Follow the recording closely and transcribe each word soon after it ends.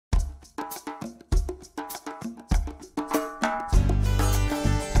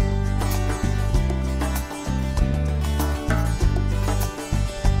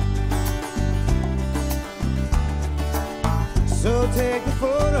take the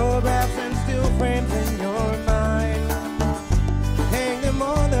photographs and still frames in your mind. Hang them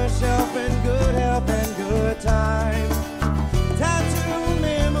on the shelf in good health and good time. Tattoo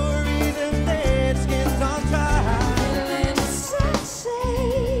memories and dead skins on trial. Feeling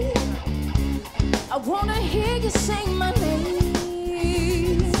sexy, I wanna hear you sing my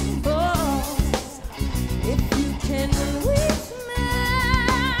name. Oh, if you can reach me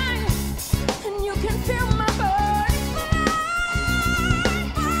and you can feel my burning flame.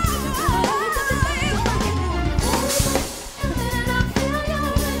 And I feel your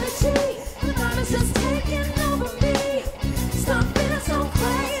energy, the promise is taking over me. Stop feeling so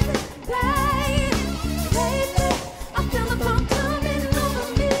crazy, baby, baby. I feel the pump coming over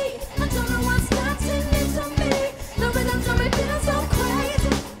me. I don't know what's getting into me. The rhythm's got me feeling so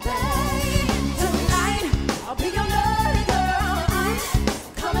crazy, baby. Tonight I'll be your naughty girl. I'm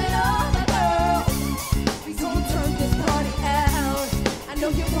coming over, girl. We gon' turn this party out. I know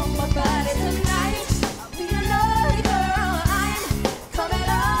you want my body tonight. I'll be your naughty girl. I'm coming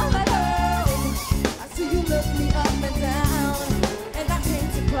over, girl. I see you look me up and down, and I came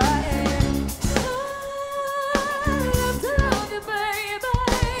to play. I love to love you, baby.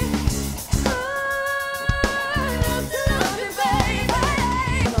 I love to love you, baby.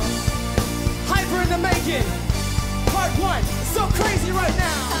 Hyper in the making. Part 1. So crazy right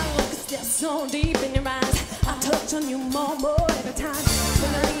now. I look a step so deep in your eyes. I touch on you more every time.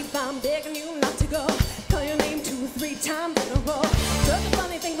 When I leave, I'm begging you not to go. Call your name 2 or 3 times in a row. Such a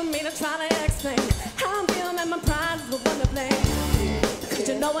funny thing for me to try to explain how I'm feeling and my pride is the one to blame. Cause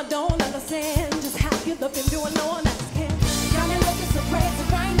you know I don't understand just how you looking, doing no one else can. Got me looking so crazy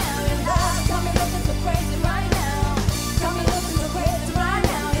right now, and got me looking so crazy right now. Got me looking so crazy right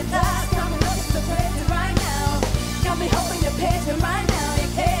now, and got me looking so crazy right now. Got me hoping you page me right now, you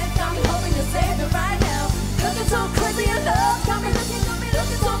can't. Got me hoping you save me right now. Looking so crazy in love, got me looking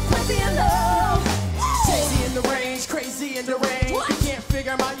so crazy in love. Crazy in the range, crazy in the range. What? You can't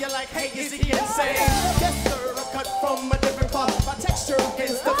figure him out, you're like, hey, is he insane? Yes, sir, I'm cut from a different cloth. My texture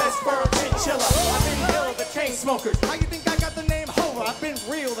is the best for a chinchilla. I've been ill, the chain smokers. How you think I got the name Hova? I've been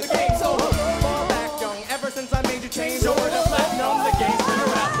real, the game's over. Far back young, ever since I made you change over to platinum, the game's been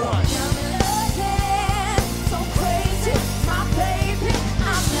around one. Got me looking so crazy, my baby.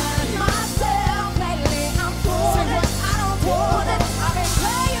 I'm not myself lately. I'm doing it, I don't want it. I've been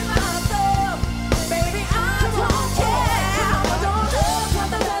playing myself, baby. I don't care. I don't look at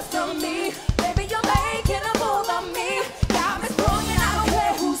the rest of me, baby. You're making a move on me. Got me sprung and I don't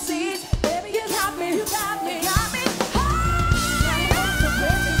care who sees, baby. You got me, you got me, got me. So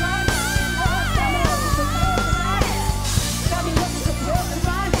crazy right now, got me looking so crazy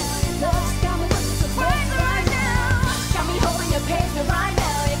right now. Got me looking so crazy right now. Got me hoping you page me right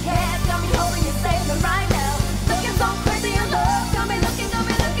now. You can't. Got me hoping you save me right now. Looking so crazy in love. Got me looking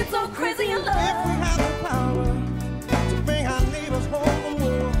so crazy in If love. we had the power to bring our neighbors home from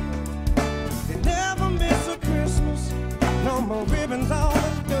war, they never miss a Christmas. No more ribbons on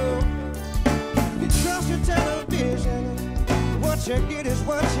the door. You trust your television. What you get is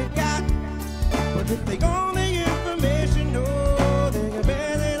what you got. But if they own the information, no, they can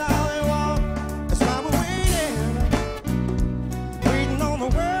bet it all they want. That's why we're waiting on the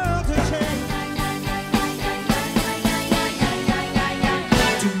world to change.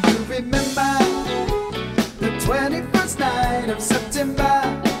 Do you remember the 21st night of September?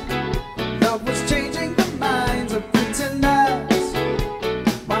 Love was changing the minds of pretenders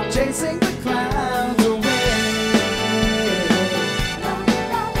while chasing the clouds away.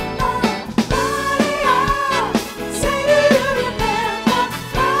 Party on,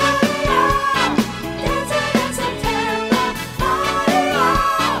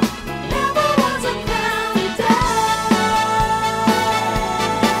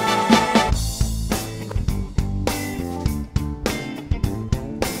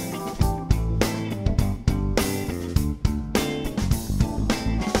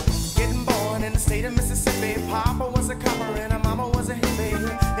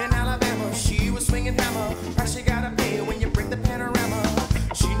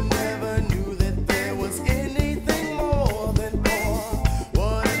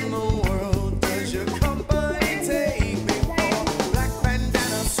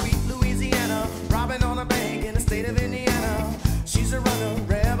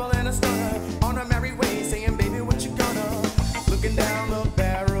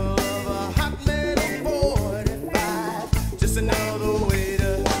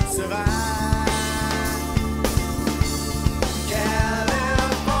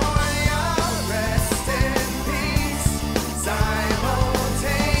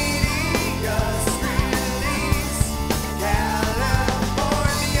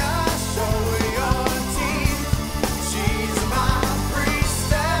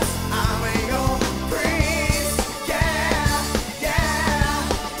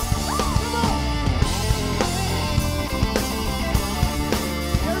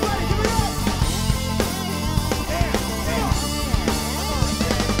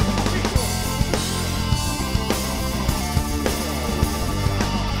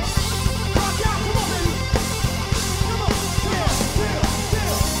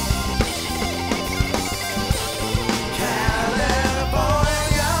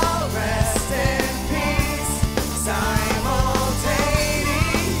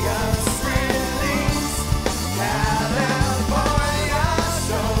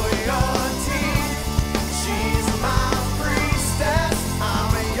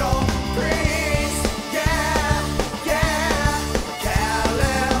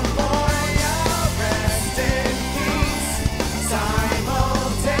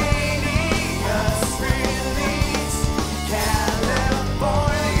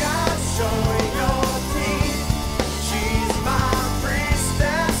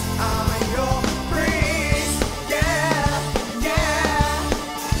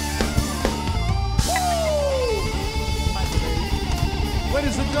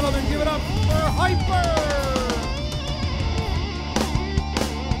 ladies and gentlemen, give it up for Hyper!